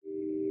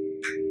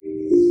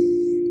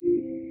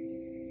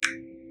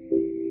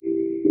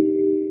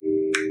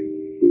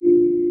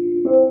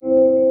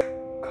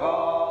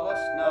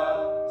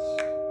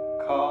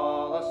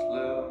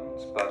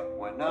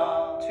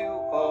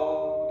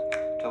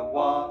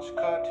watch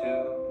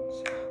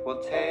cartoons.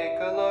 We'll take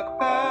a look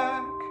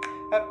back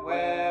at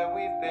where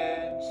we've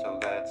been. So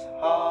let's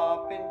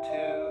hop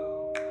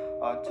into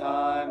our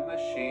time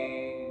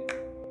machine.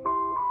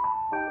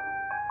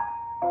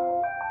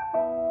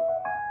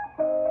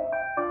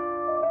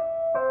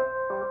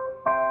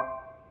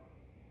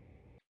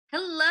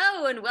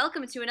 Hello and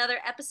welcome to another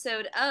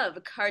episode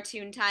of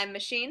Cartoon Time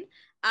Machine.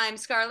 I'm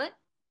Scarlett.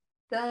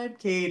 I'm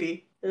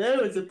Katie.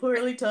 That was a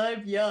poorly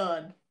timed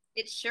yawn.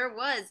 It sure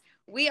was.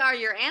 We are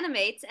your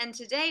animates, and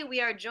today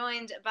we are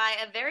joined by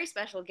a very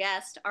special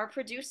guest, our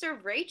producer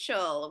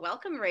Rachel.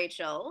 Welcome,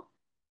 Rachel.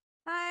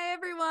 Hi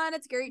everyone,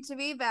 it's great to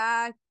be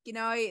back. You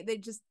know,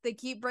 they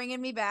keep bringing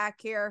me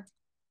back here.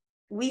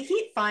 We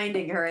keep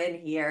finding her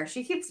in here.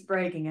 She keeps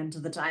breaking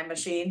into the time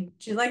machine.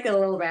 She's like a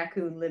little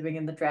raccoon living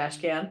in the trash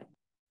can.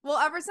 Well,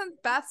 ever since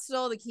Beth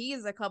stole the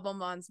keys a couple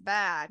months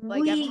back,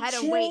 like we I've had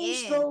to wait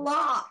changed in. the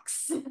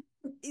locks.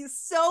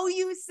 So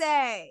you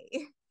say.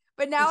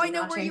 But now I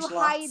know where you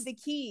hide locks? the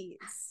keys.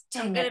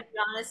 I'm gonna be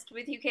honest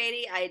with you,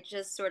 Katie. I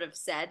just sort of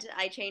said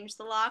I changed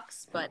the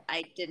locks, but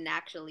I didn't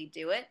actually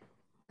do it.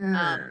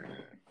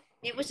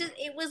 It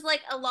was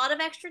like a lot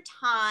of extra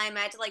time.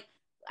 I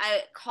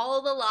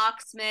call the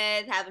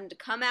locksmith, have him to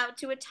come out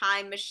to a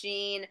time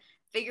machine,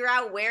 figure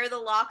out where the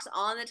locks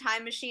on the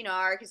time machine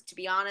are, because to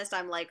be honest,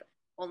 I'm like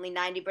only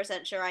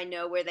 90% sure I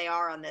know where they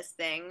are on this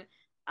thing.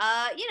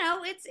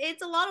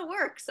 It's a lot of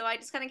work, so I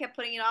just kind of kept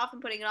putting it off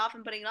and putting it off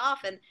and putting it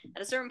off, and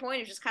at a certain point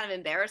it was just kind of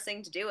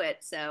embarrassing to do it,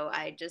 so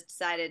I just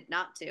decided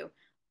not to.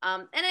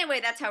 And anyway,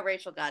 that's how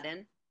Rachel got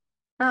in.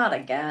 Not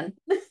again.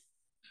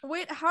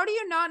 Wait, how do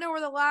you not know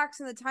where the locks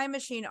in the time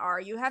machine are?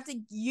 You have to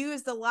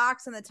use the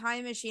locks in the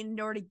time machine in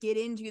order to get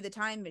into the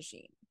time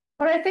machine.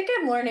 What I think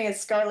I'm learning is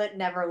Scarlett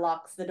never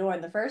locks the door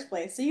in the first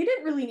place, so you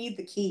didn't really need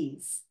the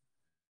keys.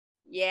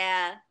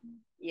 Yeah.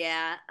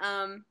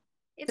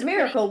 It's a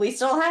miracle we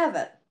still have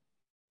it.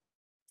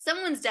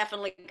 Someone's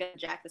definitely gonna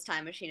jack this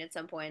time machine at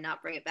some point and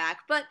not bring it back,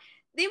 but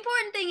the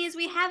important thing is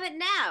we have it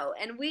now,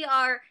 and we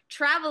are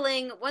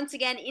traveling once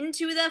again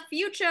into the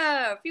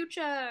future.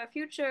 Future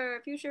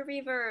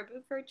reverb.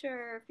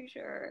 Future.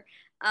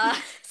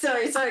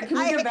 Sorry, can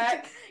we go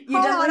back?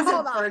 You definitely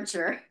said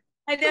future.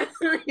 I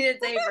definitely did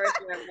say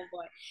virtue at one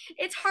point.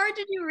 It's hard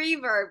to do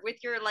reverb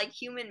with your like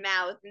human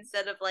mouth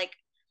instead of like,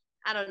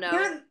 I don't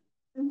know.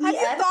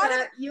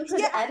 You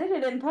could edit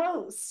it in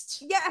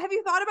post. Yeah, have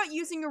you thought about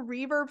using a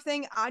reverb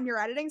thing on your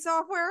editing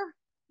software?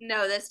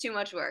 No, that's too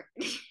much work.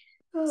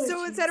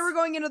 So instead we're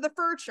going into the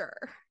future.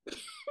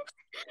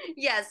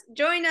 Yes,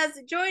 join us,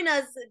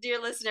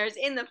 dear listeners,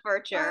 in the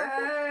future.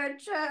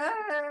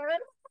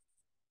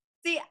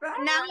 See,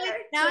 now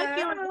I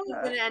feel like this is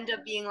gonna end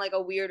up being like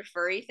a weird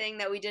furry thing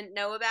that we didn't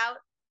know about,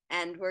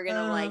 and we're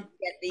gonna like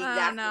get the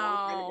exact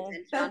wrong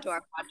attention onto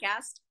our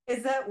podcast.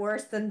 Is that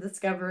worse than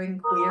discovering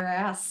queer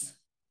ass?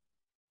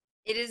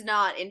 It is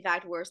not, in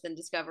fact, worse than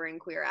discovering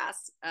queer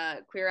ass.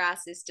 Queer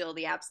ass is still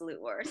the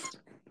absolute worst.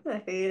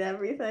 I hate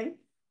everything.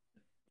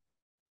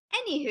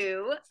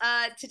 Anywho,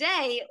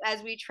 today,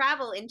 as we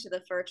travel into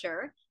the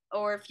future,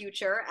 or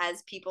future,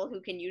 as people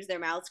who can use their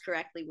mouths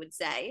correctly would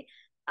say,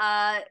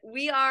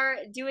 we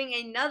are doing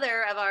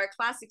another of our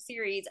classic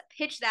series,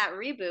 Pitch That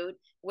Reboot,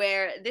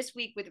 where this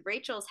week, with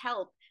Rachel's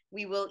help,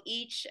 we will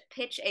each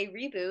pitch a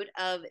reboot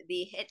of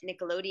the hit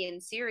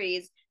Nickelodeon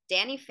series,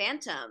 Danny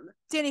Phantom.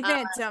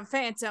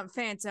 Phantom.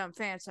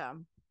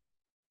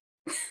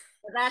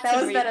 That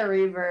was better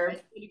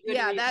reverb.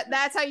 Yeah,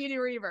 that's how you do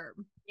reverb.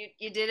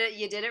 You did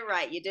it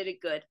right. You did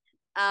it good.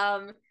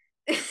 But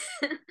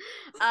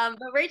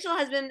Rachel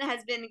has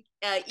been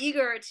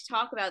eager to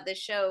talk about this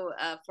show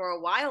for a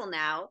while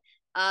now,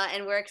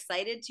 and we're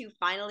excited to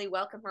finally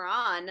welcome her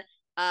on to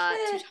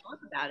talk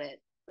about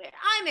it.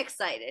 I'm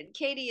excited.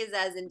 Katie is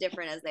as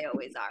indifferent as they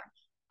always are.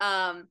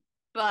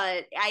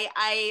 But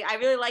I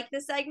really like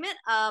this segment.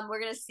 We're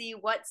gonna see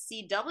what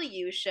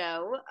CW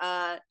show.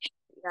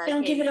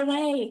 Don't give it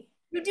away.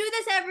 You do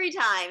this every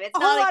time.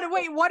 Hold on,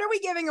 wait. What are we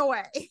giving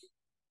away?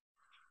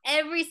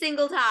 Every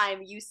single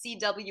time you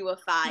CWify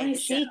my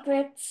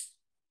secrets.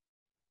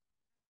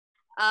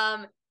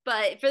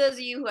 But for those of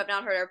you who have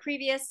not heard our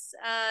previous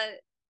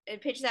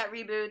Pitch That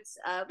Reboots,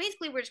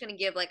 basically we're just going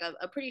to give like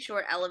a pretty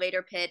short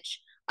elevator pitch,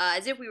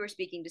 as if we were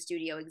speaking to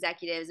studio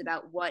executives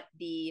about what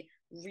the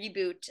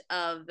reboot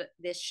of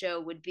this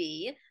show would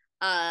be.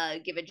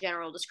 Give a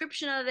general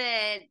description of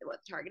it, what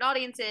the target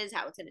audience is,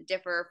 how it's going to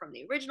differ from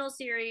the original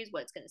series,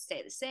 what's going to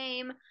stay the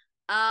same.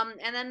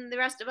 And then the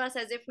rest of us,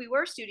 as if we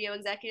were studio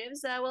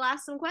executives, will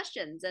ask some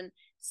questions and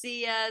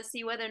see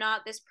whether or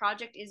not this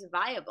project is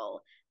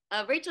viable.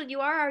 Rachel, you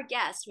are our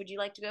guest. Would you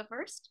like to go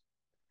first?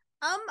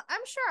 I'm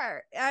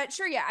sure.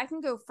 Sure, yeah, I can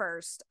go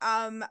first.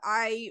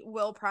 I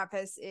will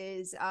preface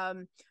is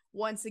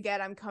once again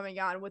I'm coming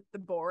on with the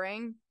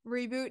boring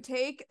reboot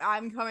take.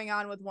 I'm coming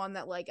on with one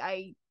that like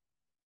I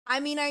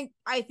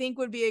think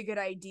would be a good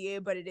idea,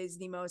 but it is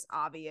the most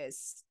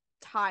obvious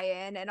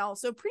tie-in, and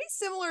also pretty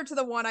similar to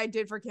the one I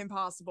did for Kim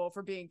Possible,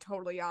 for being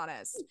totally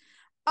honest.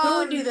 Who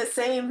would do the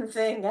same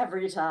thing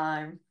every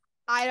time?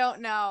 I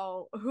don't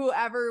know.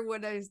 Whoever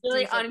would have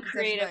Really do such a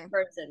uncreative thing.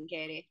 person,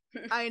 Katie.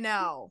 I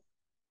know.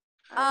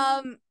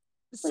 Please.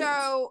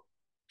 So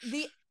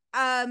the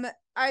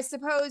I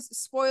suppose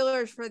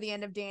spoilers for the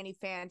end of Danny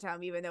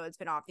Phantom, even though it's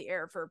been off the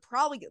air for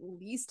probably at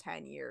least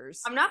 10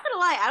 years. I'm not gonna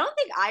lie, I don't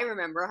think I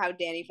remember how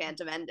Danny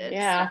Phantom ended.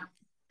 Yeah. So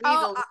please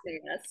Oh,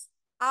 illuminate us.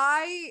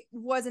 I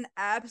was an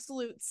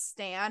absolute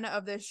stan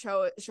of this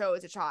show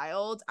as a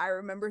child. I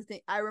remember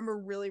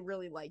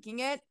really liking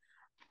it.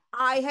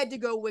 I had to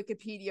go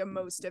Wikipedia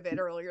most of it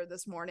earlier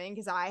this morning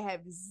because I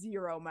have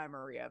zero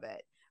memory of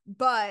it.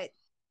 But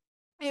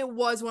it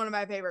was one of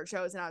my favorite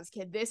shows when I was a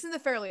kid. This and The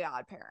Fairly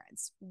Odd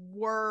Parents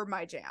were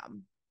my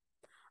jam.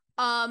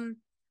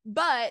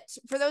 But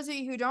for those of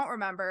you who don't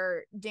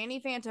remember, Danny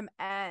Phantom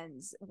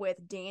ends with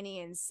Danny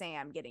and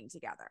Sam getting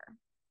together.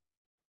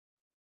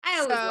 I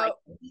always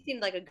liked him. He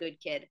seemed like a good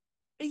kid.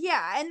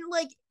 Yeah, and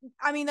like,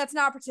 I mean, that's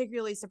not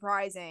particularly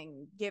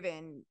surprising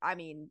given, I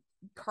mean,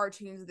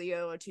 cartoons of the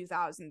early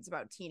 2000s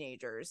about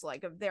teenagers.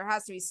 Like, there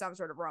has to be some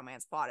sort of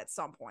romance plot at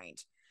some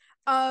point.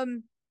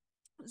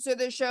 So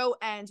the show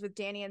ends with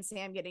Danny and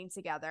Sam getting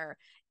together.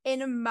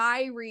 And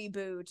my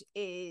reboot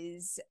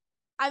is,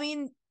 I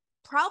mean,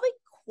 probably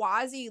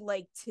quasi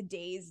like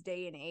today's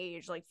day and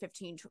age, like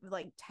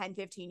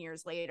 10-15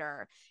 years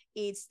later.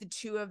 It's the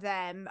two of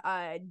them.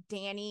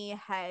 Danny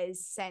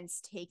has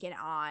since taken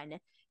on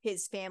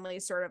his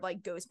family's sort of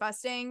like ghost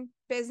busting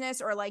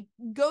business, or like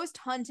ghost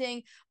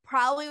hunting,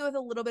 probably with a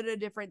little bit of a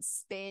different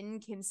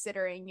spin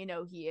considering, you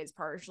know, he is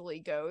partially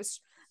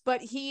ghost.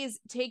 But he's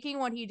taking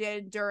what he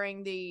did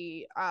during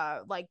the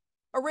like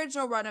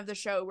original run of the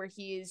show, where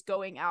he is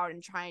going out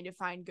and trying to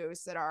find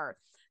ghosts that are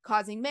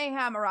causing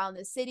mayhem around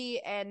the city,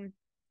 and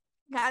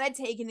kind of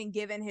taken and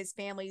given his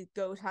family's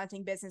ghost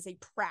hunting business a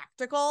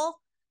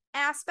practical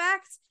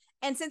aspect.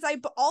 And since I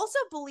also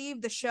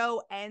believe the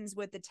show ends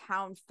with the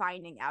town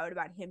finding out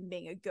about him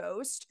being a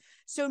ghost,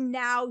 so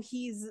now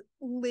he's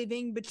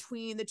living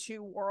between the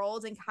two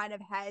worlds and kind of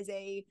has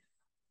a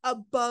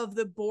above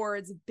the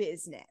boards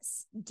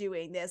business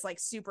doing this like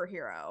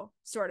superhero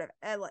sort of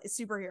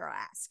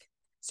superhero-esque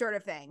sort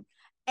of thing.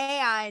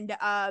 And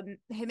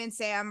him and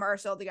Sam are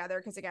still together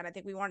because, again, I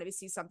think we wanted to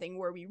see something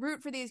where we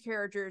root for these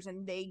characters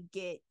and they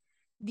get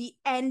the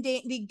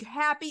ending, the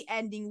happy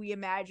ending we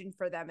imagined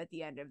for them at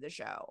the end of the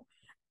show.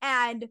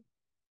 And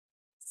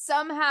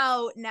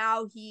somehow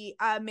now he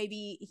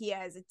maybe he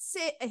has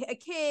a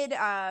kid,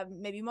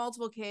 maybe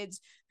multiple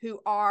kids who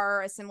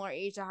are a similar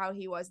age to how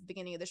he was at the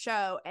beginning of the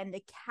show, and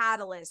the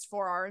catalyst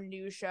for our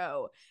new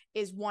show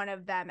is one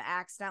of them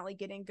accidentally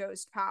getting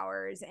ghost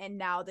powers, and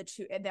now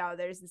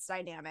there's this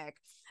dynamic.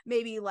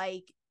 Maybe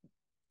like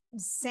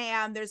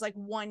Sam, there's like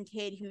one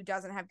kid who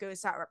doesn't have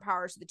ghost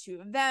powers, so the two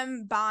of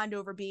them bond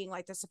over being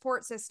like the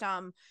support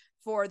system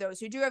for those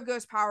who do have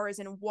ghost powers,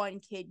 and one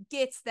kid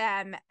gets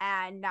them,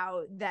 and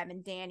now them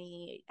and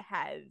Danny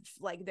have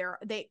like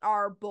they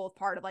are both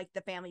part of like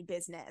the family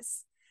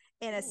business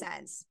in a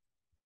sense.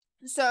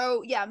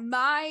 So yeah,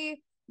 my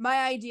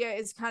idea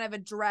is kind of a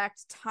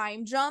direct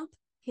time jump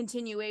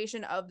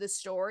continuation of the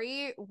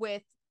story,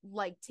 with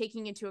like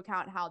taking into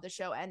account how the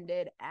show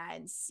ended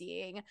and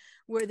seeing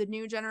where the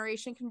new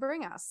generation can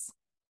bring us.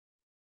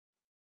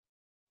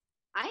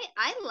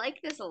 I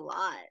like this a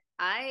lot.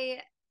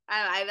 I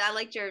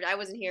liked your. I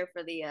wasn't here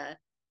for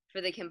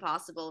the Kim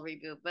Possible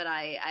reboot, but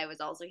I was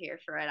also here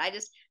for it.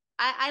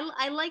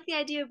 I like the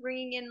idea of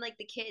bringing in like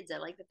the kids. I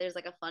like that there's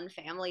like a fun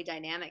family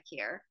dynamic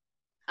here.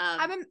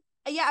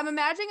 I'm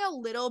imagining a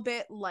little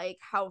bit like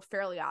how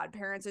Fairly Odd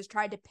Parents has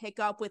tried to pick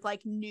up with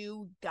like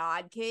new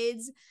god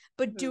kids,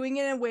 but doing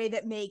it in a way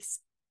that makes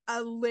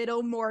a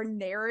little more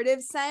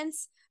narrative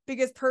sense.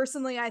 Because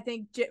personally, I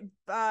think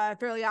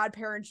Fairly Odd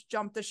Parents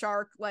jumped the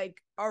shark like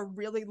a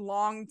really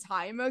long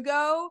time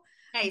ago.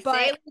 Hey,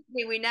 say it with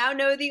me. We now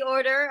know the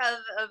order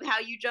of how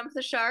you jump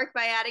the shark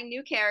by adding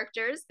new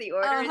characters. The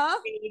order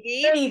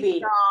is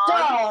baby,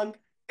 dog,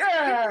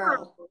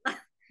 girl.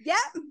 Yep.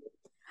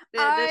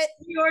 The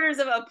three orders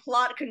of a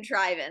plot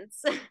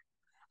contrivance.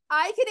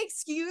 I can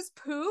excuse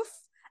Poof.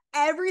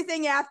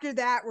 Everything after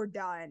that, we're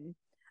done.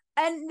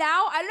 And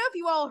now, I don't know if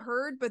you all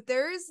heard, but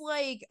there's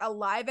like a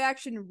live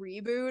action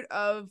reboot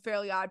of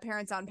Fairly Odd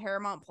Parents on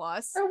Paramount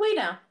Plus. Oh, we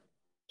know.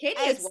 Katie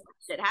has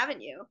watched it,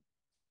 haven't you?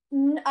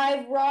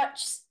 I've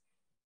watched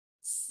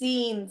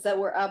scenes that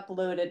were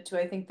uploaded to,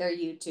 I think, their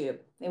YouTube.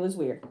 It was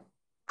weird.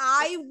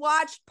 I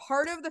watched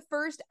part of the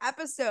first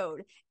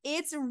episode.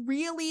 It's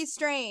really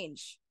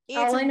strange.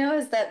 All I know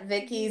is that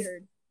Vicky's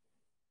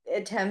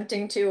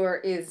attempting to or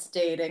is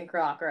dating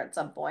Crocker at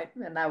some point,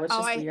 and that was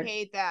just weird. I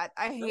hate that.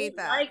 I hate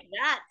that. Like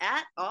that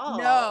at all.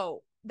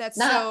 No, that's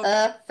not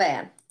a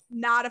fan.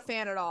 Not a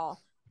fan at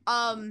all.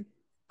 I'm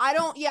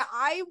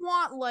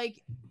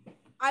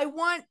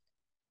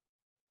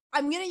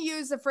gonna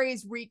use the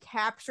phrase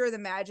recapture the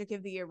magic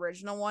of the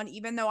original one,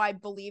 even though I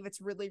believe it's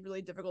really,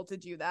 really difficult to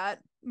do that.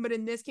 But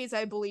in this case,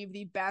 I believe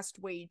the best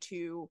way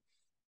to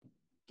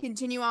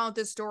continue on with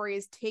this story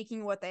is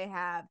taking what they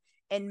have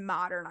and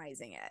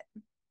modernizing it.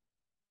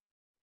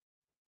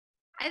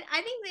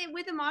 I think that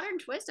with a modern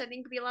twist, I think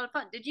it could be a lot of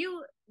fun. Did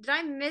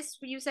I miss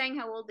you saying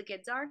how old the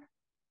kids are?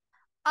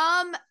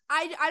 I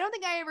don't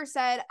think I ever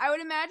said. I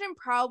would imagine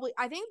probably.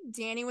 I think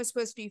Danny was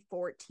supposed to be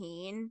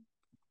 14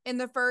 in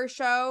the first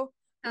show,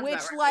 Sounds which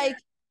about right, like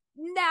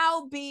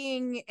now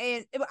being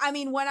in. I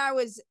mean, when I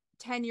was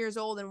 10 years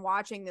old and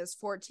watching this,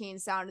 14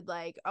 sounded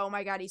like, oh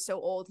my god, he's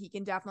so old. He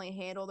can definitely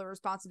handle the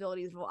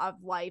responsibilities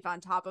of life on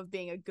top of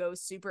being a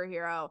ghost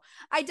superhero.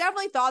 I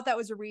definitely thought that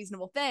was a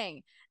reasonable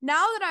thing.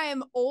 Now that I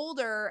am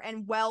older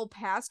and well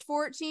past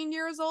 14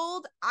 years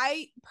old,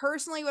 I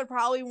personally would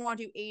probably want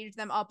to age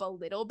them up a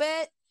little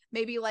bit,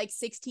 maybe like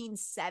 16,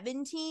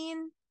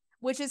 17,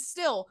 which is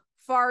still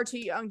far too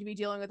young to be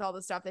dealing with all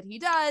the stuff that he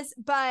does,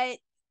 but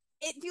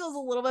it feels a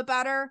little bit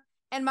better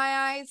in my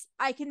eyes.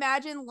 I can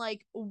imagine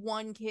like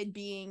one kid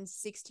being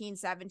 16,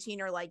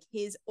 17, or like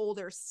his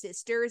older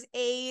sister's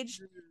age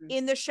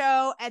in the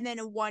show, and then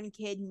one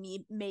kid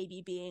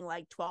maybe being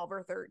like 12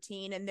 or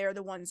 13, and they're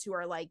the ones who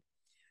are like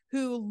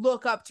who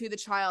look up to the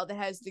child that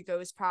has the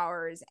ghost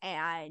powers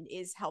and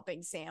is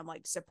helping Sam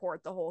like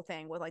support the whole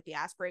thing with like the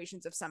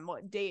aspirations of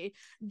someone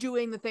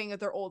doing the thing that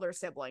their older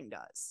sibling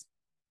does.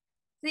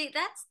 See,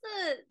 that's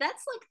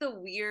like the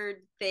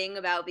weird thing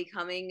about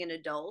becoming an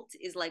adult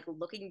is like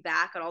looking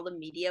back at all the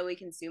media we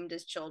consumed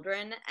as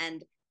children,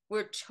 and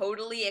we're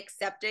totally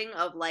accepting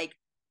of like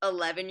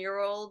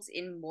 11-year-olds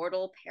in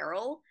mortal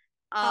peril.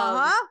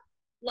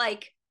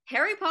 Like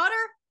Harry Potter,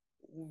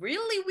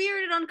 really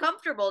weird and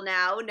uncomfortable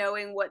now,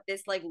 knowing what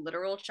this like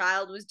literal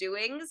child was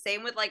doing.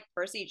 Same with like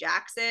Percy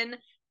Jackson.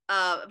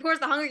 Of course,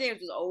 the Hunger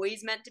Games was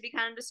always meant to be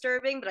kind of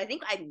disturbing, but I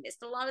think I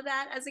missed a lot of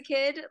that as a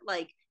kid.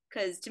 Like,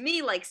 because to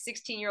me, like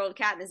 16-year-old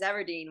Katniss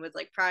Everdeen was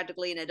like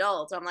practically an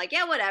adult. So I'm like,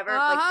 yeah, whatever.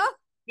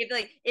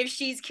 Like if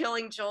she's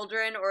killing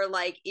children or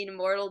like in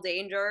mortal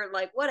danger,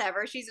 like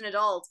whatever, she's an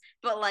adult.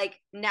 But like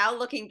now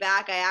looking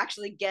back, I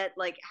actually get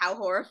like how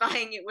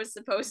horrifying it was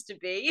supposed to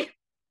be.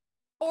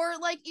 Or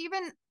like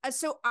even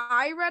so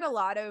I read a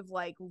lot of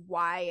like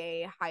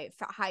YA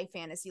high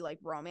fantasy like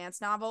romance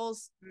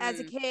novels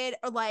as a kid,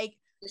 or like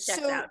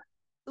so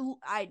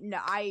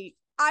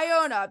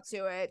I own up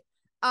to it.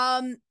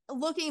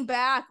 Looking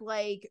back,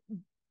 like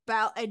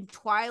Bella and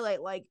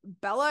Twilight, like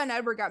Bella and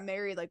Edward got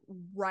married like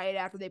right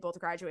after they both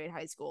graduated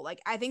high school.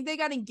 Like I think they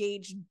got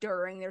engaged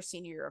during their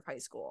senior year of high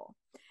school.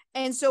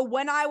 And so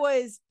when I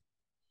was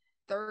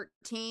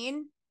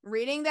 13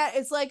 reading that,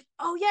 it's like,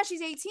 oh yeah,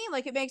 she's 18,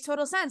 like it makes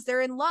total sense,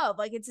 they're in love,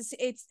 like it's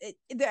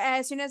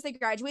as soon as they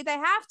graduate they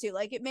have to,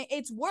 like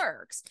it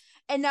works.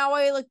 And now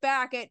I look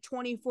back at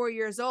 24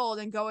 years old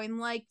and going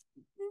like,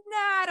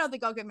 nah, I don't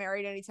think I'll get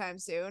married anytime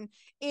soon.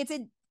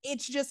 It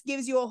just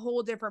gives you a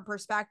whole different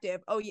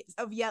perspective.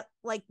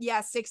 Like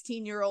yeah,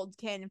 16-year-old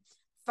can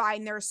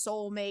find their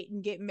soulmate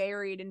and get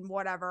married and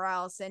whatever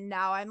else, and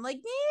now I'm like,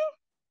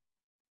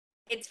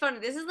 It's funny.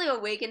 This is like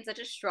awakened such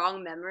a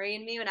strong memory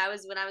in me when I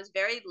was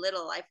very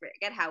little. I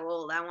forget how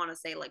old. I want to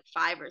say like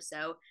 5 or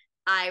so.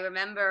 I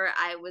remember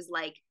I was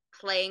like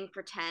playing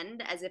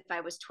pretend as if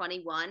I was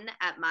 21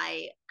 at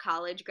my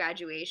college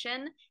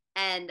graduation,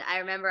 and I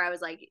remember I was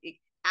like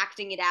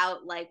acting it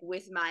out like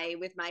with my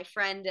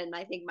friend and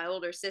I think my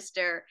older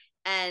sister,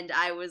 and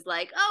I was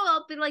like, oh,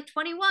 I'll be like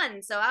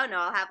 21, so I don't know,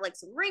 I'll have like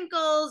some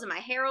wrinkles and my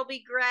hair will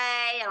be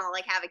gray and I'll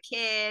like have a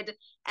kid.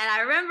 And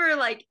I remember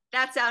like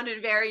that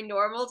sounded very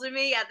normal to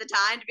me at the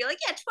time to be like,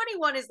 yeah,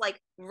 21 is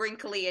like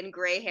wrinkly and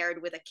gray haired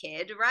with a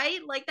kid, right?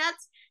 Like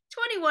that's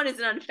 21 is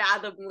an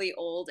unfathomably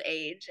old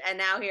age. And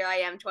now here I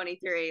am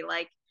 23,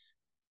 like,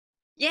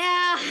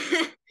 yeah,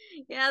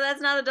 yeah,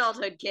 that's not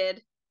adulthood,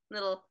 kid.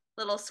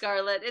 Little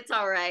Scarlett, it's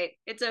all right.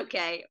 It's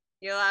okay.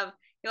 You'll have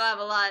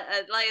a lot.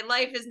 Like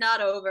life is not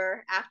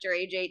over after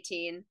age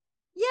 18.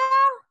 Yeah,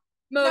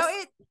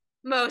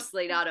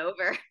 Mostly not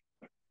over.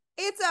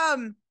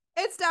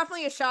 It's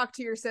definitely a shock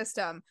to your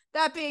system.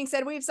 That being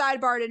said, we've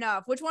sidebarred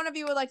enough. Which one of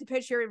you would like to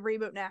pitch your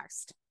reboot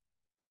next?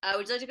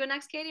 Would you like to go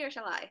next, Katie, or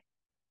shall I?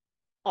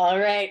 All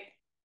right.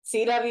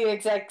 CW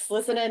execs,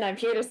 listen in. I'm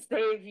here to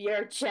save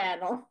your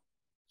channel.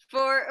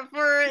 For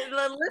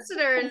the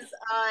listeners,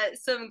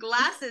 some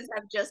glasses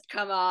have just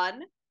come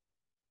on.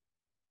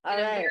 All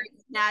in right. a very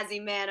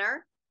snazzy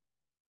manner.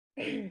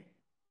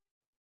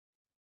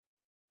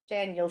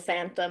 Daniel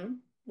Phantom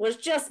was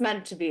just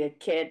meant to be a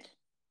kid,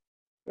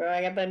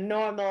 growing up in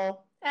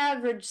normal,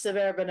 average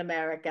suburban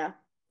America,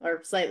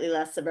 or slightly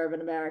less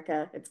suburban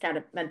America. It's kind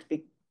of meant to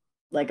be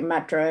like a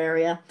metro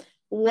area.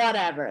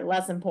 Whatever,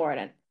 less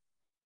important.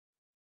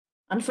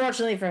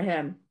 Unfortunately for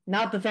him,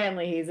 not the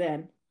family he's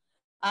in.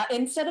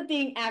 Instead of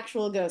being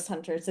actual ghost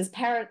hunters, his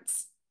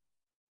parents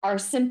are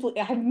simply.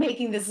 I'm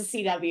making this a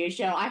CW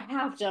show. I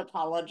have to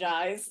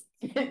apologize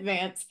in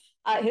advance.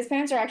 His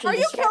parents are actually. Are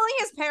you killing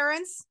his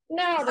parents?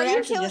 No, they're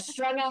actually just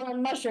strung out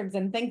on mushrooms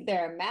and think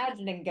they're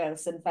imagining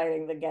ghosts and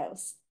fighting the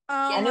ghosts.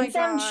 Oh and my in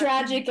some God.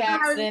 tragic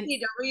accident.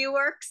 How CW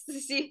works.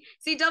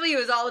 CW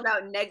is all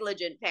about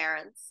negligent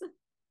parents.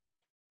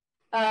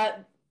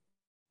 Where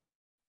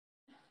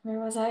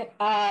was I?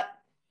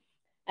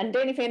 And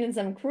Danny Phantom, in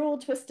some cruel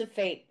twist of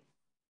fate,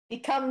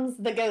 becomes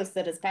the ghost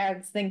that his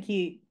parents think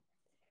he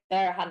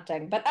They're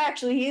hunting, but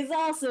actually he's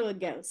also a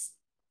ghost.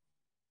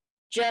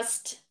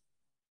 Just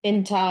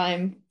in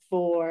time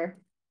for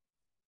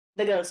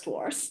the Ghost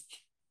Wars.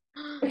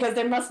 Because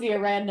there must be a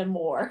random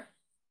war.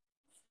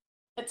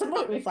 At some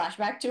point we flash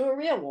back to a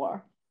real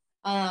war.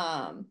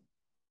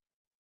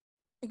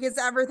 Because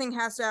everything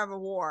has to have a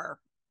war.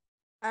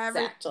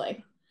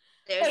 Exactly.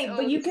 There's Hey,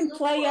 but you can always a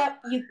play war.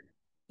 up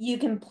you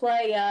can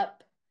play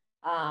up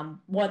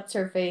what's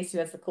her face who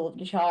has the cool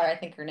guitar. I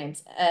think her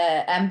name's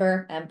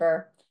Ember.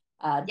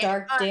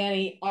 Dark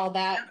Danny, all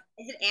that.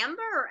 Is it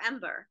Amber or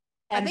Ember?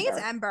 I think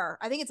it's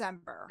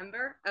Ember.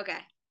 Ember? Okay.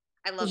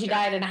 I love She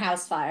died in a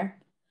house fire.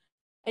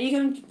 And you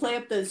can play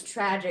up those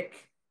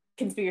tragic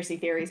conspiracy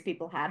theories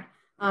people had.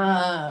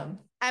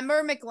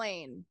 Ember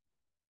McLean.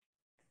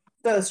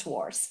 Ghost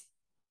Wars.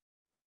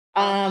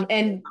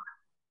 And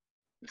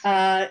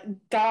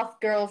goth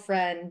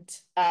girlfriend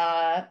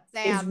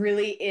is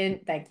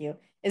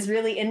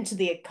really into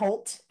the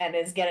occult and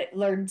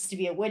learns to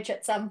be a witch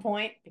at some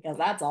point, because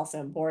that's also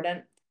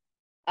important.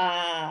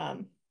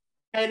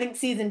 I think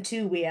season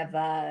 2 we have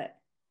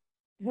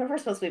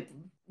whoever's supposed to be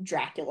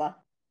Dracula,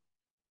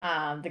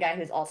 the guy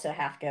who's also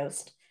half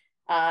ghost.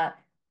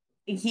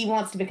 He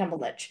wants to become a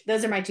lich.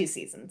 Those are my 2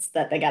 seasons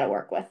that they got to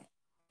work with.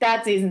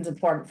 That season's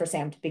important for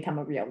Sam to become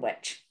a real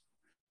witch.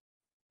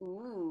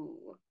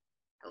 Ooh,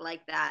 I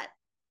like that.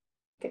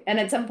 And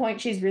at some point,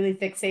 she's really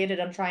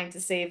fixated on trying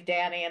to save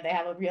Danny, and they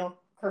have a real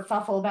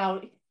kerfuffle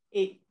about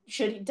it.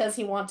 Does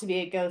he want to be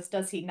a ghost?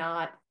 Does he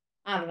not?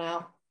 I don't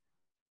know.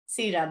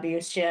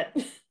 CW shit.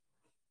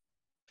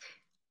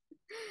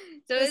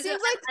 So it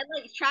seems like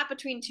I trapped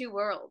between 2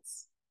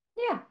 worlds.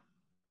 Yeah.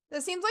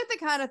 This seems like the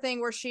kind of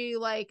thing where she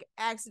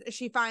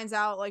she finds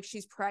out like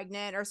she's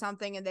pregnant or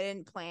something and they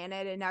didn't plan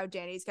it, and now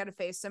Danny's got to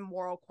face some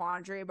moral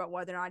quandary about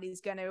whether or not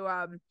he's going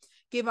to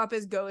give up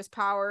his ghost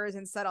powers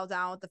and settle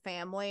down with the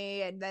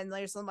family, and then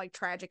there's some like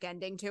tragic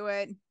ending to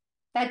it.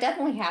 That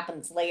definitely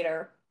happens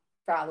later,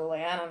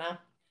 probably. I don't know.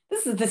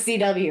 This is the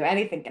CW.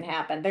 Anything can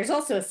happen. There's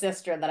also a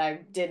sister that I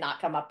did not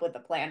come up with a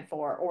plan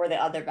for, or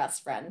the other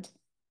best friend.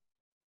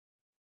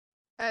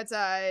 It's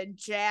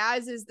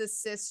Jazz is the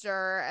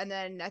sister, and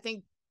then I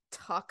think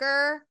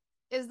Tucker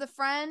is the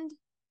friend.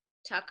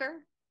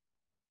 Tucker?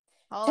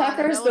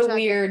 Tucker's the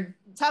weird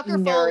Tucker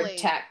nerd Foley.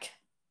 tech.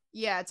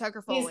 Yeah,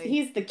 Tucker Foley.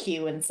 He's the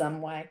Q in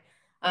some way.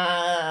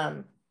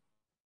 And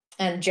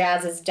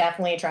Jazz is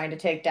definitely trying to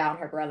take down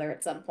her brother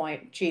at some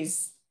point.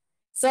 She's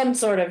some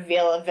sort of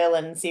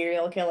villain,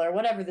 serial killer,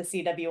 whatever the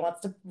CW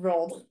wants to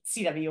roll.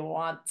 CW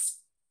wants.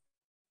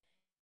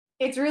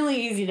 It's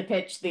really easy to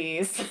pitch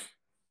these.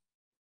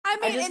 I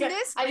mean,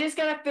 I just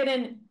gotta fit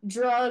in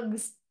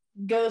drugs,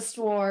 ghost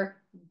war,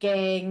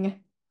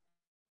 gang.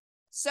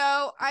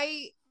 So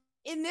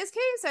in this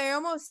case, I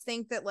almost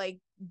think that like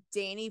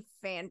Danny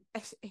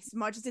as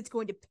much as it's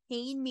going to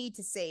pain me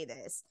to say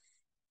this,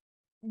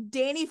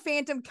 Danny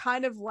Phantom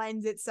kind of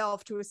lends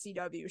itself to a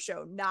CW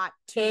show, not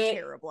too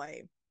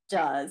terribly.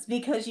 Does,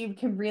 because you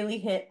can really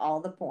hit all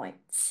the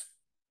points.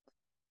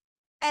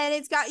 And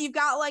you've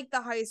got like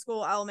the high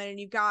school element, and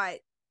you've got,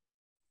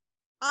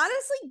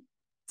 honestly,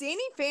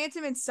 Danny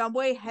Phantom in some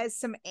way has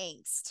some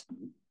angst.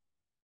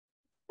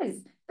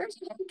 There's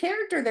a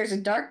character, there's a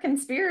dark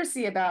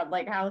conspiracy about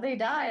like how they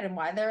died and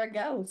why they're a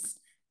ghost.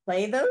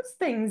 Play those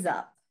things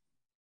up.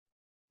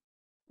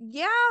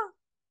 Yeah.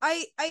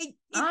 I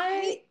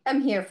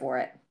am here for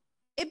it.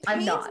 It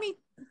pains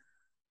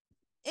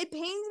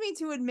me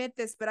to admit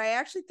this, but I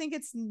actually think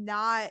it's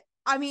not.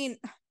 I mean,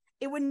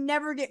 it would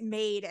never get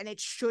made, and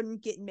it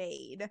shouldn't get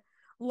made.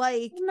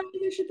 Like,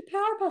 neither should the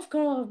Powerpuff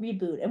Girls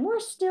reboot, and we're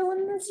still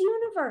in this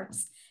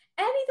universe.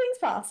 Anything's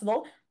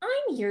possible.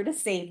 I'm here to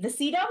save the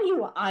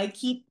CW. I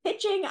keep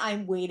pitching.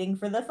 I'm waiting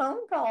for the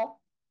phone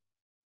call.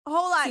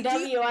 Hold on,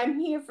 CW, I'm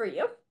here for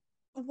you.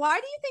 Why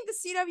do you think the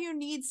CW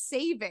needs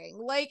saving?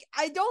 Like,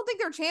 I don't think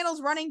their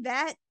channel's running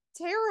that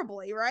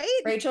terribly, right?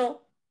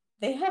 Rachel,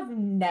 they have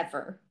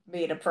never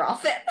made a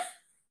profit.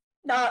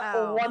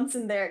 Not once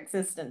in their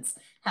existence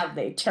have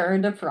they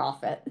turned a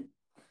profit.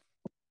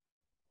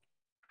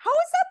 How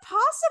is that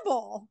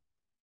possible?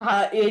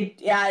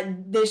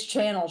 This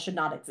channel should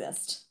not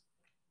exist.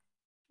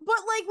 But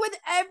like with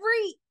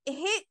every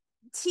hit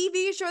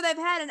TV show they've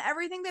had and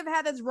everything they've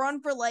had that's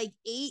run for like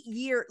 8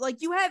 years,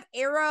 like you have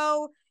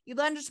Arrow, you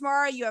Legend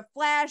Tomorrow, you have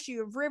Flash, you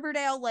have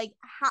Riverdale, like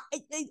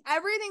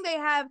everything they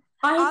have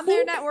on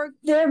their network.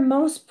 Their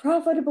most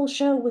profitable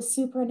show was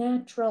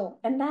Supernatural,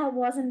 and that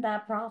wasn't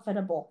that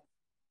profitable.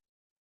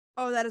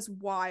 Oh, that is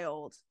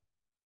wild.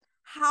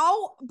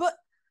 How do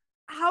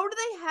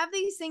they have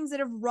these things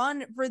that have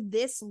run for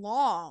this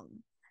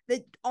long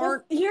that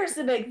aren't? Well, here's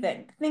the big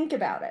thing. Think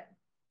about it.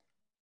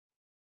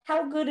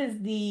 How good is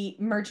the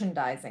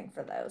merchandising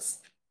for those?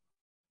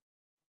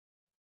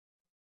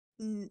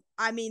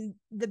 I mean,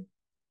 the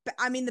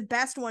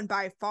best one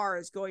by far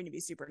is going to be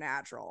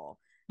Supernatural.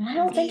 I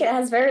don't think it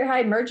has very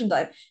high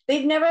merchandise.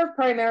 They've never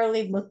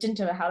primarily looked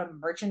into how to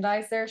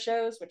merchandise their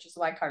shows, which is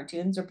why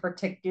cartoons are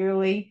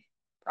particularly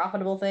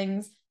profitable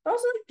things. But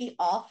also like The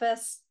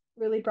Office,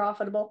 really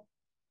profitable.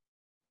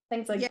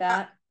 Things like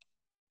that.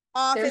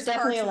 There's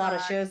definitely a lot of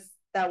Parks shows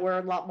that were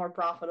a lot more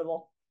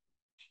profitable.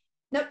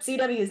 Nope,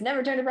 CW has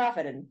never turned a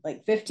profit in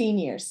like 15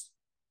 years.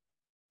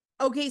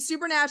 Okay,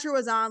 Supernatural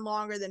was on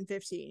longer than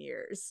 15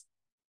 years.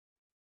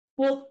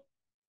 Well,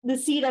 the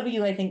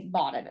CW, I think,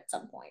 bought it at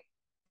some point.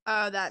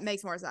 Oh, that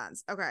makes more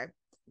sense. Okay.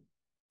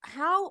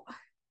 How?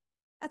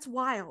 That's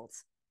wild.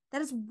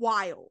 That is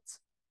wild.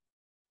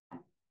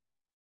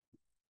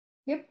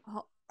 Yep.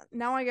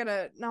 Now I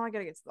gotta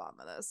get to the bottom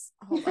of this.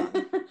 Hold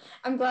on.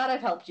 I'm glad I've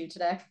helped you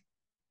today.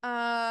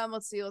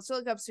 Let's see. Let's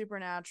look up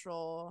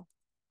Supernatural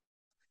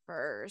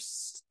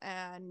first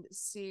and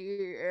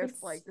see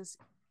if like this.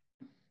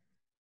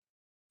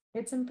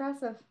 It's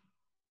impressive.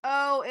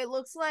 Oh, it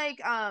looks like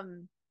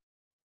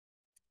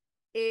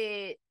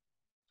it.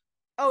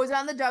 Oh, it's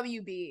on the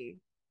WB.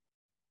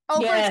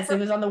 Oh, yes, it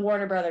was on the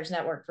Warner Brothers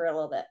network for a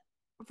little bit.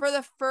 For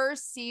the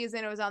first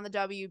season, it was on the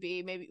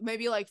WB,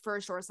 maybe like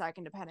first or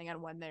second, depending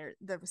on when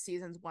the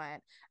seasons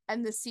went,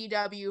 and the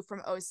CW from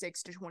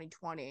 2006 to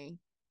 2020.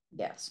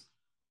 Yes.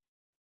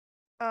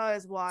 Oh,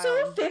 it's wild.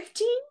 So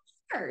 15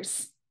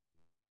 years.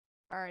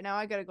 All right, now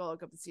I gotta go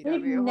look up the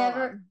CW. We've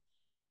never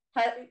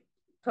had,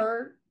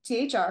 per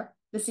THR,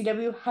 the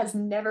CW has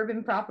never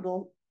been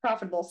profitable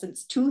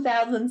since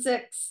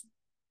 2006.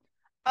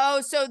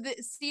 Oh, so the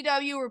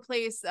CW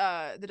replaced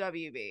the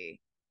WB.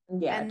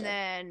 Yeah. And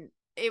then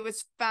it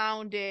was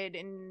founded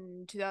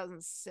in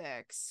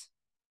 2006.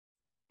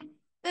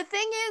 The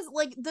thing is,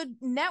 like, the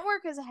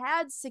network has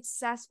had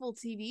successful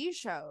TV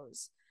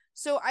shows.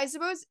 So I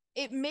suppose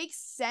it makes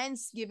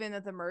sense given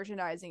that the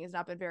merchandising has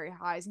not been very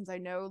high, since I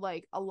know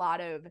like a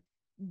lot of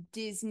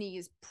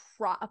Disney's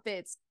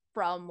profits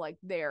from like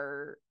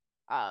their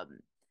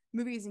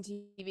movies and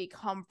TV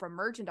come from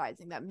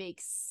merchandising. That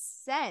makes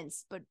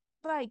sense. But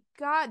by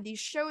God, these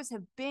shows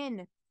have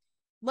been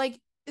like,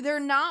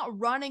 they're not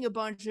running a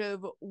bunch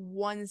of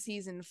one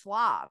season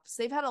flops.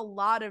 They've had a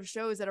lot of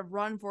shows that have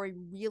run for a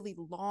really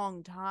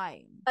long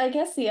time. I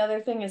guess the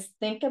other thing is,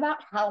 think about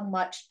how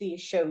much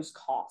these shows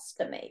cost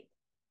to make.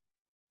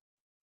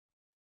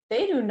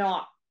 They do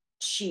not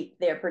cheap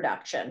their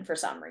production for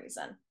some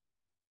reason.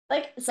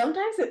 Like,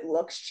 sometimes it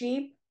looks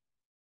cheap,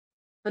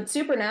 but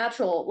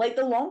Supernatural, like,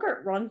 the longer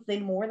it runs, the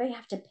more they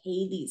have to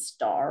pay these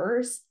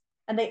stars.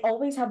 And they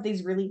always have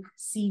these really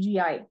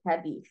CGI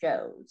heavy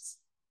shows.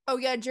 Oh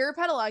yeah, Jared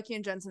Padalecki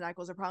and Jensen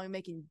Ackles are probably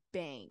making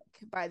bank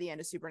by the end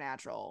of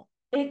Supernatural.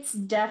 It's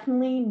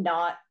definitely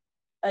not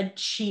a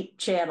cheap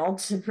channel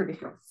to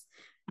produce.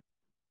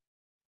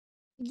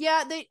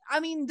 Yeah, the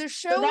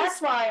show. So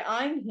that's why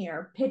I'm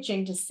here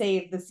pitching to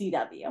save the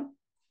CW.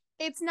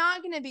 It's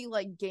not going to be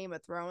like Game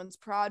of Thrones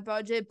prod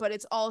budget, but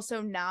it's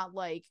also not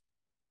like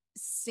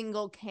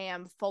single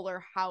cam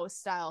Fuller House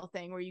style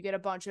thing where you get a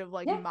bunch of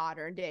like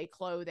modern day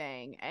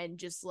clothing and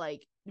just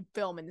like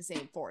film in the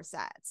same 4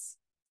 sets.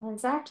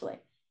 Exactly.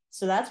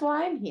 So that's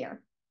why I'm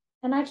here.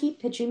 And I keep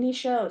pitching these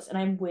shows, and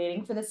I'm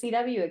waiting for the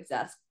CW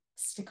execs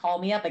to call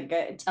me up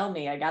and tell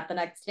me I got the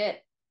next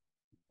hit.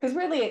 Because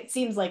really, it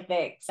seems like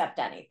they accept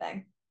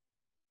anything.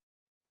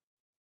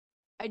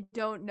 I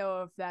don't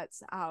know if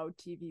that's how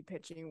TV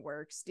pitching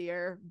works,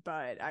 dear,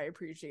 but I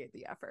appreciate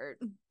the effort.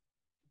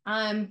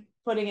 I'm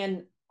putting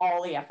in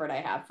all the effort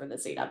I have for the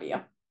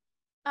CW.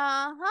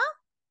 Uh-huh.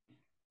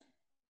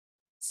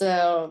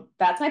 So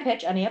that's my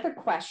pitch. Any other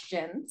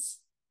questions?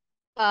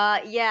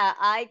 Yeah,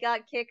 I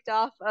got kicked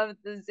off of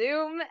the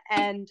Zoom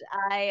and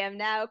I am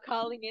now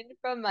calling in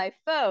from my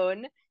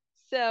phone.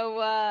 So,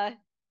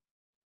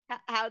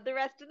 how'd the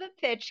rest of the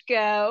pitch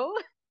go?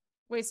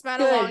 We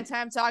spent a long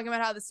time talking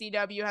about how the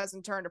CW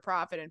hasn't turned a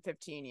profit in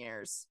 15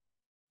 years.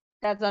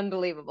 That's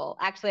unbelievable.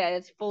 Actually,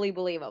 it's fully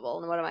believable.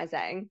 And what am I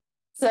saying?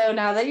 So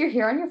now that you're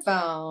here on your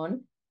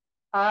phone,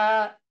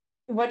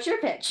 what's your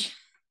pitch?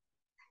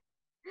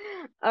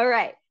 All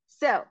right.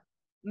 So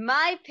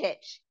my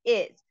pitch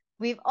is,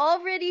 we've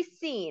already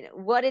seen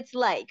what it's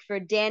like for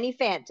Danny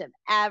Phantom,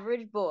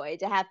 average boy,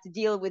 to have to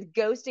deal with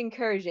ghost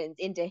incursions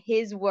into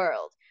his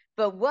world.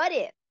 But what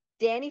if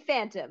Danny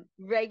Phantom,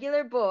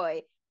 regular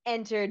boy,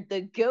 entered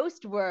the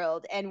ghost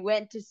world and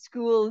went to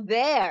school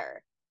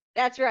there?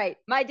 That's right.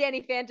 My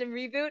Danny Phantom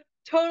reboot,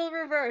 total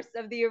reverse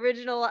of the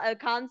original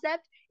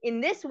concept. In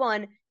this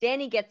one,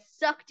 Danny gets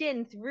sucked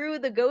in through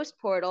the ghost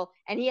portal,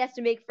 and he has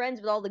to make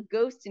friends with all the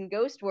ghosts in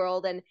Ghost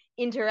World and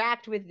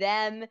interact with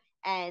them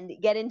and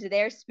get into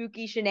their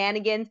spooky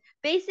shenanigans.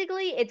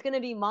 Basically, it's going to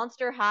be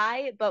Monster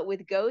High, but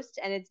with ghosts,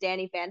 and it's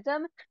Danny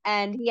Phantom,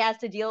 and he has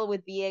to deal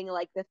with being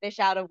like the fish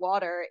out of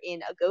water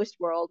in a ghost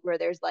world where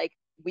there's like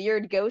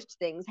weird ghost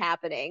things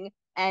happening,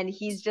 and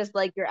he's just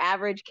like your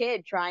average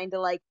kid trying to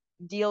like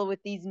deal with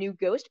these new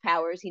ghost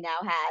powers he now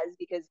has,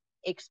 because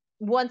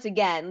once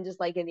again, just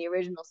like in the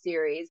original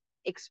series,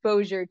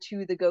 exposure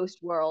to the ghost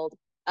world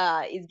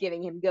is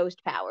giving him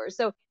ghost powers.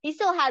 So he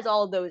still has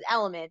all of those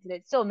elements, and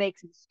it still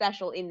makes him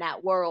special in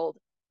that world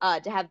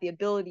to have the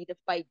ability to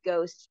fight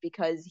ghosts,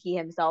 because he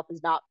himself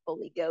is not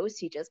fully ghost.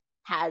 He just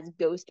has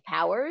ghost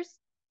powers.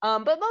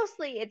 But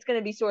mostly it's going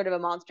to be sort of a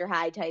Monster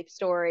High type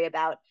story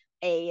about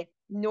a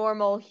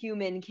normal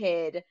human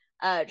kid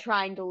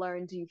trying to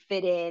learn to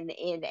fit in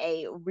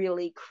a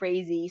really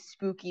crazy,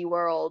 spooky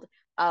world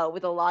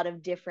with a lot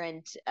of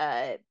different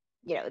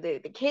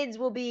the kids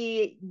will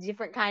be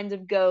different kinds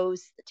of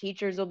ghosts, the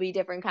teachers will be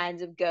different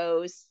kinds of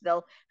ghosts,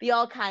 there'll be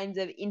all kinds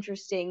of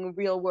interesting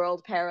real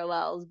world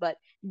parallels, but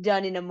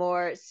done in a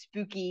more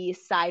spooky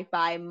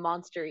sci-fi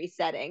monstery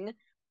setting.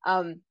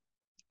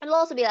 It'll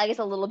also be, I guess,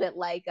 a little bit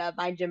like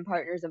My Gym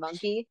Partner's a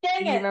Monkey.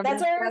 Dang You it, remember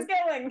that's that where I was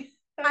show? going.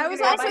 I was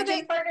gonna also go, my gym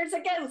think- partner's a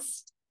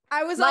ghost.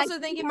 I was My also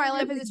thinking My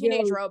Life as a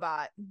Teenage ghost.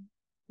 Robot.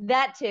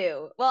 That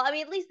too. Well, I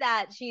mean, at least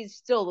that she's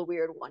still the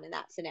weird one in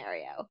that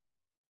scenario.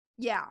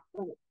 Yeah.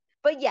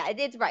 But yeah,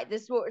 it's right.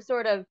 This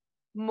sort of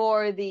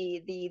more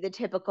the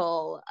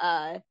typical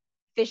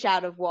fish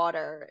out of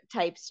water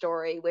type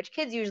story, which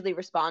kids usually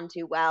respond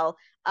to well.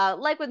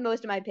 Like with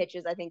most of my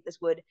pitches, I think this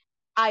would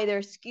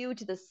either skew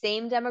to the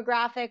same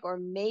demographic or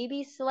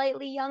maybe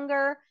slightly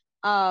younger.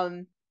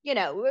 We're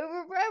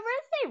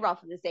say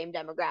roughly the same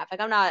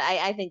demographic.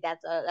 I think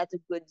that's a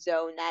good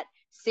zone. That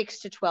 6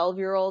 to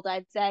 12-year-old,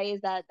 I'd say,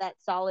 is that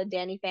solid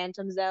Danny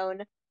Phantom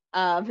zone.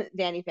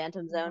 Danny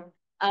Phantom zone.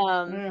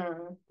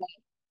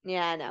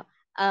 Yeah, I know.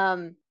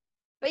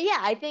 But yeah,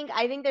 I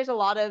think there's a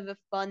lot of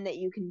fun that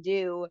you can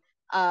do.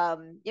 I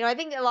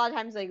think a lot of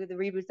times, like with the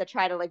reboots that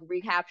try to like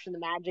recapture the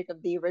magic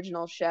of the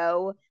original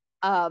show,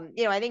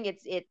 I think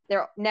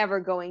they're never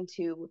going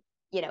to,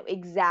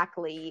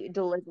 exactly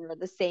deliver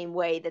the same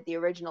way that the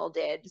original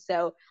did.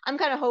 So I'm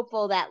kind of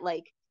hopeful that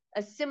like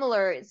a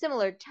similar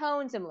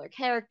tone, similar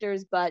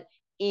characters, but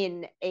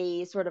in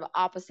a sort of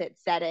opposite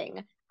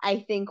setting, I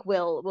think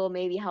will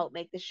maybe help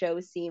make the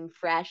show seem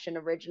fresh and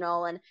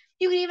original. And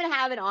you could even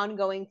have an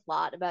ongoing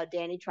plot about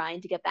Danny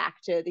trying to get back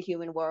to the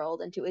human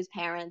world and to his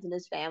parents and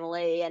his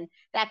family, and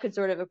that could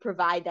sort of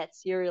provide that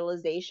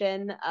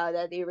serialization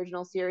that the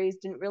original series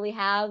didn't really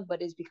have,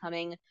 but is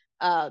becoming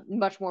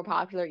much more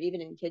popular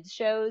even in kids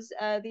shows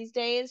these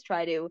days.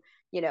 Try to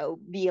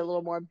be a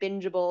little more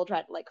bingeable,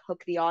 try to like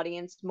hook the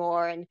audience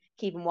more and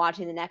keep them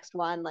watching the next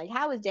one. Like,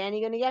 how is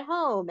Danny going to get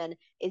home, and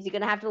is he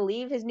going to have to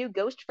leave his new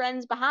ghost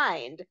friends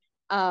behind?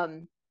 I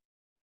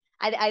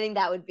think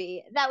that would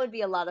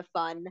be a lot of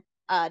fun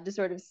to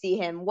sort of see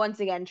him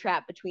once again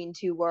trapped between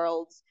two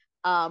worlds,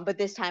 but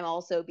this time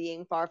also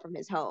being far from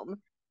his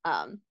home.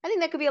 I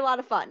think that could be a lot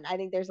of fun. I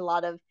think there's a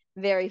lot of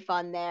very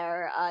fun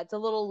there. It's a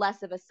little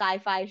less of a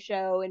sci-fi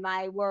show in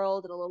my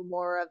world and a little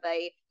more of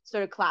a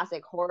sort of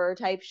classic horror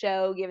type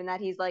show, given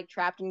that he's like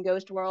trapped in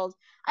ghost worlds.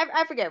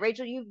 I forget,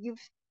 Rachel,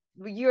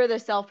 you're the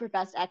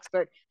self-professed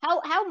expert.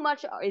 How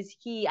much is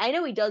he? I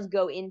know he does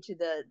go into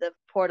the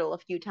portal a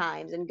few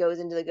times and goes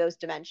into the ghost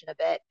dimension a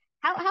bit.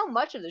 How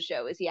much of the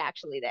show is he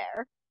actually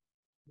there?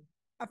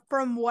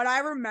 From what I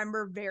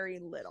remember, very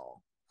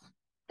little.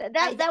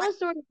 That was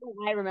sort of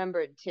what I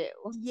remembered too.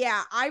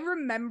 Yeah, I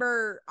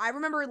remember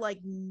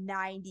like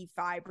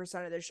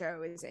 95% of the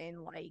show is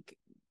in like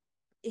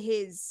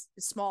his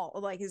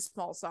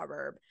small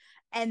suburb,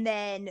 and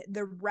then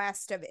the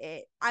rest of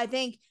it, I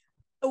think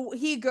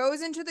he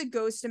goes into the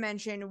ghost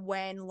dimension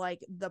when like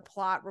the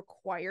plot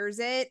requires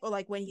it, or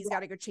like when he's got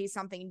to go chase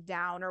something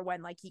down, or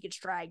when like he gets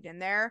dragged in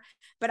there,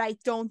 but I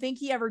don't think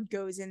he ever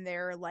goes in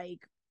there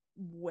like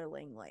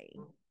willingly.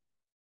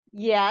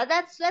 Yeah,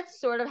 that's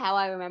sort of how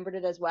I remembered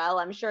it as well.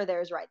 I'm sure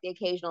there's the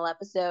occasional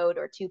episode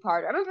or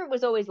two-part. I remember it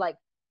was always like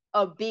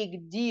a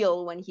big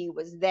deal when he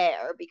was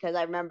there, because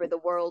I remember the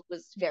world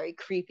was very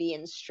creepy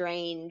and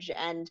strange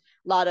and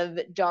a lot of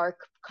dark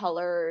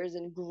colors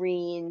and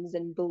greens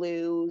and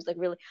blues. Like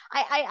really,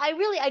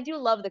 I do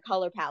love the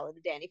color palette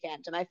of Danny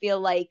Phantom. I feel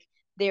like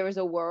there is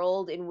a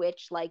world in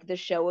which like the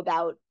show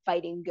about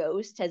fighting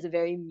ghosts has a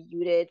very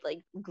muted like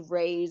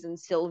grays and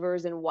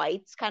silvers and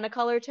whites kind of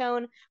color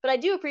tone, but I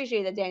do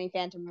appreciate that Danny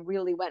Phantom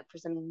really went for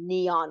some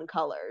neon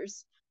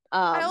colors.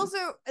 I also,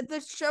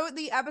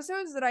 the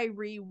episodes that I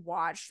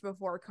rewatched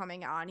before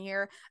coming on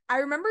here, I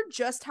remember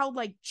just how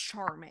like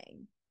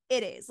charming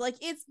it is. Like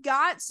it's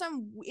got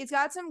some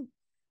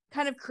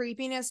kind of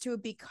creepiness to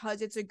it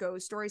because it's a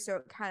ghost story, so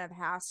it kind of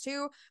has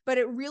to, but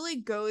it really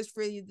goes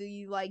for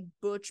the like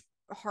Butch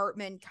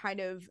Hartman kind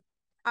of,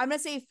 I'm gonna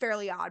say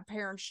Fairly Odd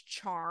Parents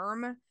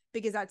charm,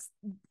 because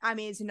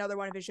it's another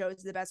one of his shows,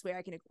 the best way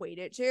I can equate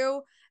it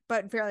to,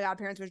 but Fairly Odd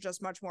Parents was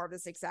just much more of a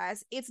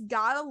success. It's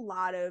got a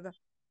lot of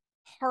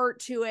heart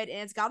to it,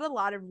 and it's got a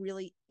lot of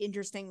really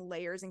interesting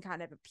layers and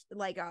kind of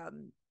like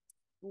I'm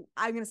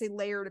gonna say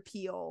layered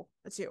appeal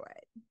to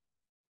it.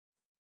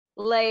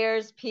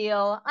 Layers,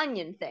 peel,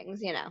 onion things,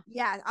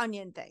 Yeah,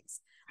 onion things.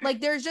 Like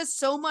there's just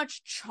so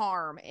much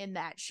charm in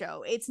that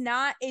show. It's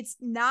not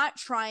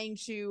trying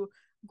to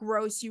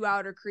gross you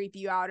out or creep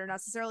you out or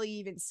necessarily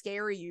even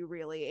scare you,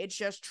 really. It's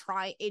just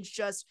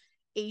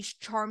a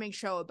charming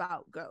show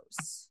about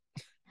ghosts.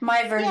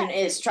 My version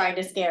is trying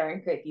to scare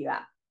and creep you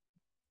out.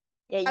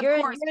 Yeah,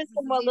 yours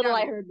from what little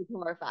I heard was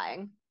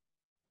horrifying.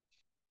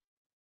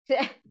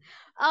 But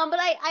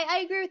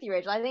I agree with you,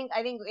 Rachel. I think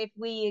if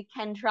we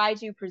can try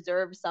to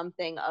preserve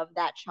something of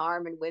that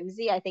charm and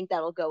whimsy, I think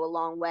that'll go a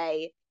long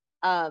way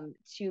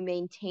to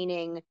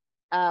maintaining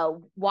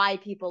why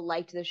people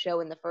liked the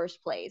show in the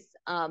first place.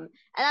 And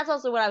that's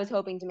also what I was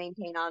hoping to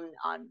maintain on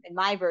in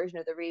my version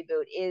of the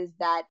reboot, is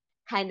that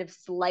kind of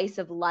slice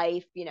of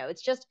life.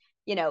 It's just,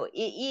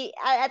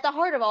 at the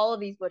heart of all of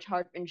these Butch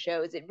Hartman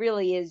shows, it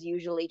really is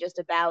usually just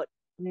about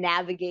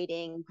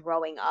navigating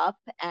growing up,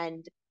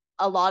 and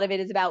a lot of it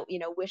is about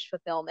wish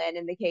fulfillment.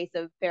 In the case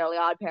of Fairly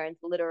Odd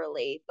Parents,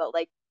 literally, but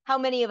like, how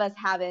many of us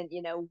haven't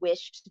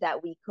wished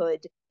that we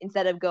could,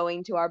 instead of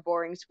going to our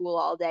boring school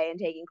all day and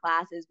taking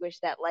classes, wish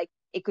that like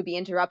it could be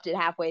interrupted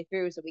halfway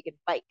through so we could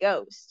fight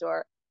ghosts?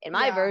 Or in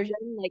my version,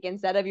 like,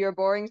 instead of your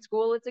boring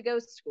school, it's a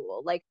ghost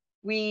school. Like,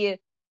 we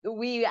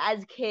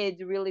as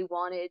kids really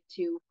wanted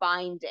to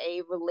find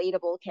a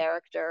relatable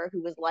character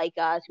who was like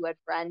us, who had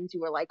friends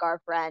who were like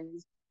our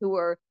friends, who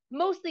were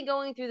mostly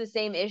going through the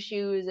same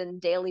issues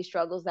and daily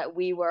struggles that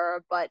we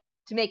were, but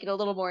to make it a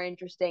little more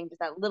interesting, just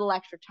that little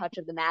extra touch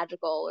of the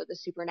magical or the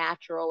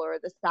supernatural or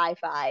the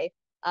sci-fi,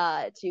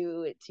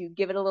 to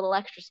give it a little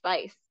extra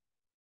spice.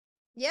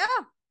 Yeah.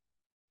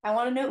 I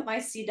want to note my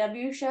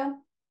CW show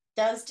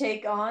does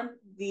take on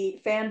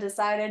the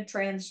fan-decided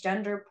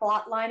transgender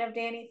plotline of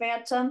Danny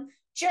Phantom,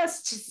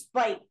 just to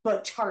spite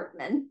Butch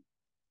Hartman.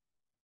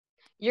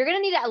 You're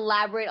gonna need to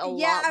elaborate a lot.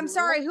 Yeah, I'm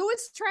sorry. Who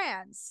is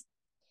trans?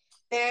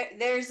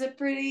 There's a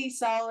pretty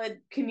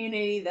solid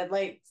community that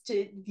likes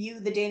to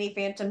view the Danny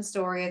Phantom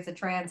story as a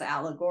trans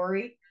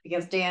allegory,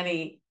 because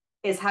Danny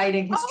is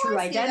hiding his true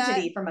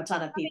identity from a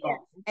ton of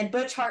people. And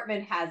Butch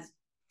Hartman has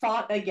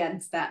fought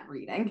against that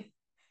reading.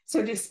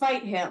 So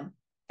despite him,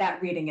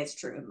 that reading is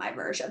true in my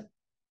version.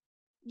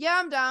 Yeah,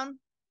 I'm down.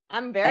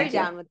 I'm very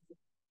down with this.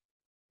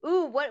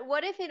 Ooh,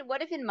 what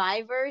if in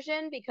my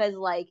version, because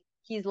like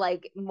he's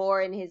like more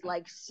in his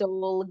like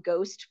soul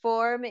ghost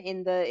form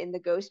in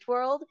the ghost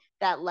world,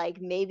 that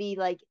like maybe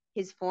like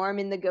his form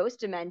in the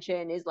ghost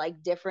dimension is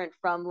like different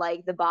from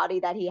like the body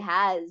that he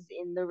has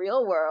in the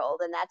real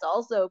world, and that's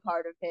also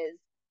part of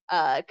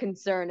his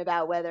concern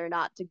about whether or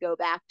not to go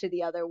back to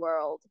the other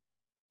world.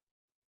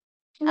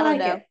 I don't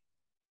know.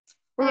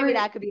 Maybe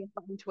that could be a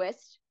fun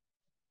twist.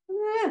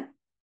 Yeah.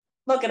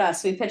 Look at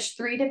us. We pitched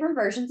 3 different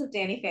versions of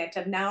Danny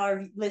Phantom. Now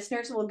our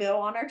listeners will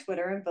go on our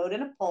Twitter and vote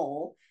in a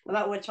poll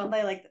about which one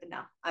they like.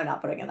 No, I'm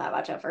not putting in that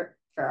much effort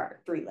for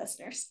our 3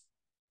 listeners.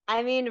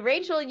 I mean,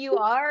 Rachel, you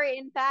are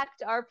in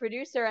fact our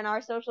producer and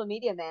our social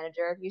media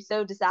manager. If you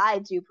so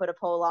decide to put a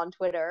poll on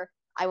Twitter,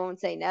 I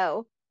won't say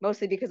no.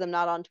 Mostly because I'm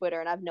not on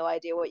Twitter and I have no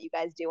idea what you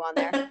guys do on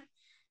there.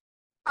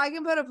 I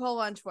can put a poll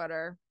on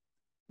Twitter.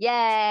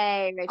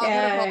 Yay,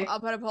 Rachel. I'll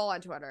put a poll on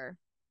Twitter.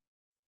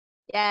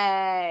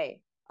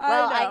 Yay.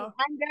 Well,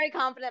 I'm very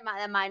confident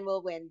that mine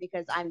will win,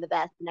 because I'm the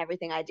best and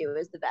everything I do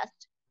is the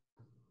best.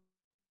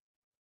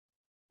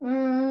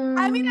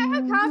 I mean, I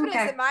have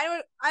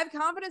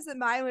confidence that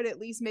mine would at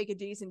least make a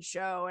decent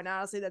show, and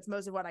honestly, that's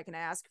most of what I can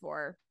ask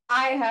for.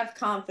 I have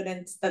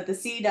confidence that the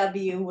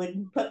CW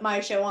would put my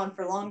show on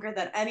for longer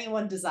than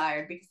anyone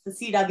desired, because the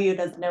CW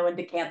doesn't know when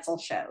to cancel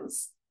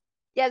shows.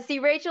 Yeah, see,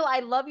 Rachel, I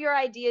love your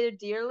idea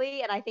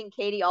dearly, and I think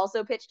Katie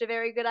also pitched a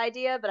very good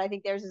idea, but I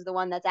think theirs is the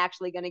one that's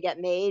actually going to get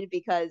made,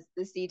 because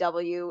the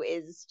CW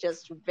is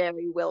just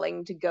very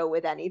willing to go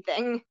with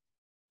anything.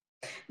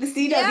 The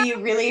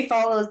CW really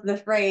follows the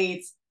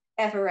phrase,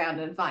 F around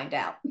and find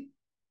out.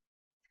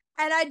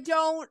 And I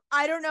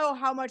don't know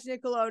how much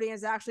Nickelodeon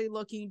is actually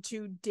looking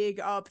to dig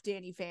up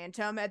Danny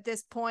Phantom at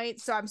this point,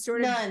 so I'm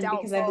sort of doubtful.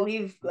 Because I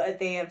believe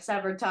they have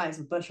severed ties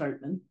with Butch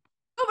Hartman.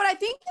 No, but I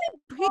think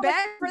he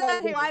back for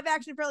that live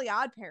action Fairly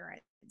Odd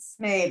Parents.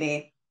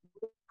 Maybe.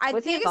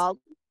 What's he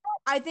involved?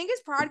 I think his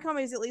prod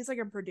company is at least like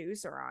a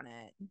producer on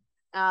it.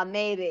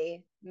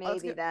 Maybe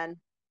then.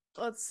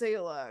 Let's see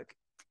a look.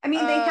 I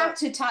mean, they have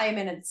to tie him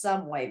in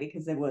some way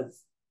because it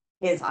was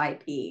his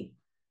IP.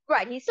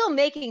 Right, he's still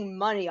making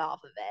money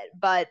off of it,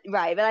 but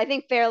I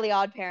think Fairly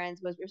Odd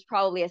Parents was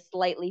probably a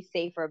slightly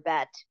safer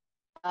bet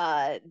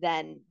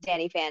than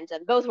Danny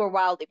Phantom. Both were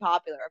wildly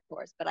popular, of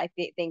course, but I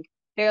think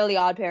Fairly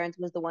Odd Parents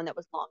was the one that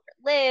was longer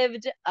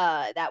lived.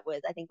 That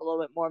was, I think, a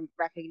little bit more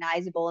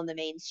recognizable in the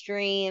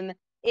mainstream.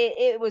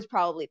 It was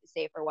probably the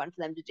safer one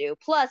for them to do.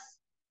 Plus,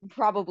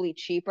 probably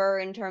cheaper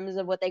in terms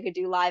of what they could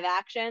do live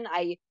action.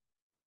 I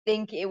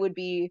think it would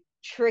be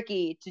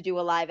tricky to do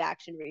a live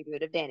action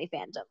reboot of Danny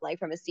Phantom, like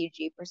from a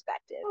CG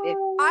perspective.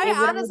 I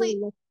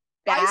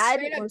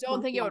straight up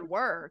don't think it would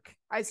work.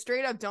 I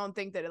straight up don't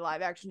think that a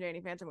live action Danny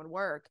Phantom would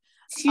work.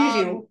 Excuse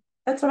you.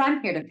 That's what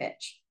I'm here to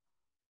pitch.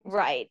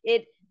 Right.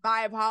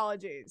 My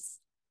apologies.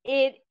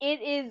 It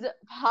is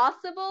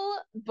possible,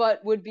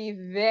 but would be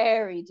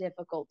very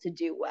difficult to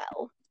do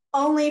well.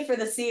 Only for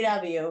the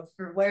CW,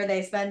 for where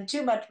they spend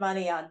too much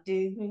money on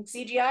doing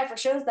CGI for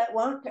shows that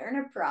won't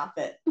earn a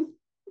profit.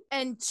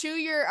 And to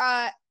your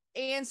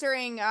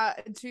answering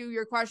to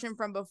your question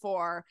from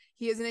before,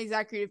 he is an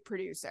executive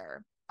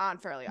producer on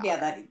Fairly Odd.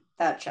 Yeah,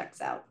 that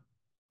checks out.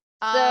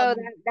 So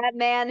that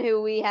man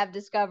who we have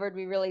discovered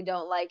we really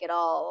don't like at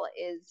all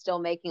is still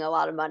making a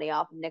lot of money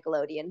off of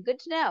Nickelodeon. Good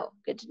to know.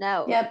 Good to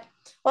know. Yep.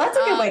 Well, that's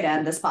a good way to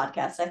end this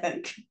podcast, I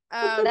think.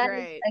 Oh, That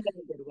great. is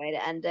a good way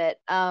to end it.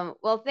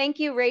 Well, thank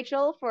you,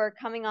 Rachel, for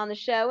coming on the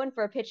show and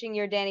for pitching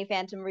your Danny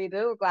Phantom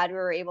reboot. We're glad we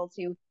were able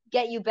to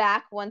get you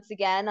back once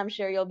again. I'm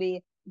sure you'll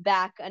be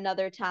back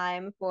another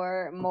time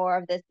for more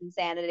of this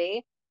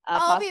insanity.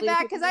 I'll be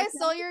back because I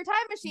stole your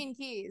time machine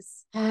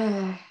keys.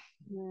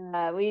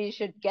 We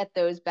should get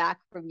those back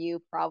from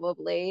you,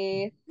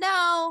 probably.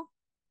 No.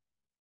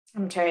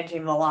 I'm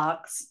changing the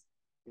locks.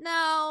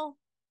 No.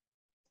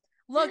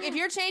 Look, if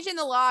you're changing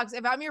the locks,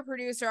 if I'm your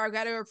producer, I've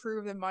got to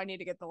approve the money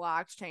to get the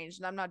locks changed,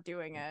 and I'm not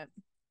doing it.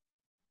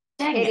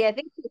 Dang Katie, it. I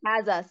think she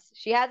has us.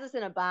 She has us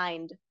in a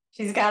bind.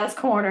 She's got us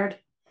cornered.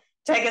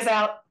 Take us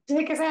out.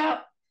 Take us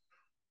out.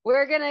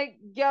 We're gonna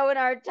go in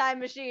our time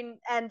machine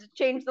and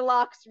change the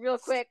locks real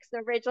quick so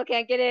Rachel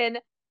can't get in.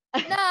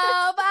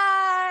 No,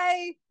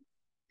 bye.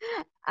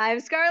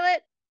 I'm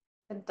Scarlett.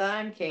 And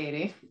I'm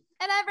Katie.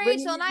 And I'm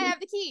Rachel, and I have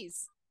the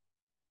keys.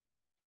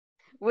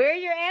 We're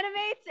your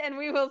animates, and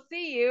we will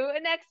see you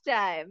next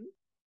time.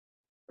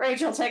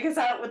 Rachel, take us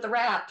out with the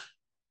rap.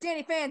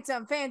 Danny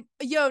Phantom,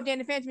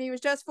 Danny Phantom, he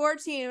was just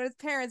 14 when his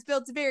parents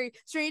built a very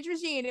strange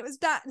machine. It was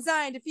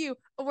designed to view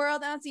a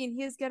world unseen.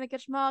 He is gonna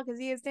catch them all because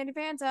he is Danny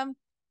Phantom.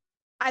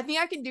 I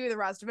think I can do the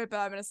rest of it, but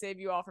I'm gonna save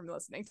you all from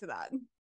listening to that.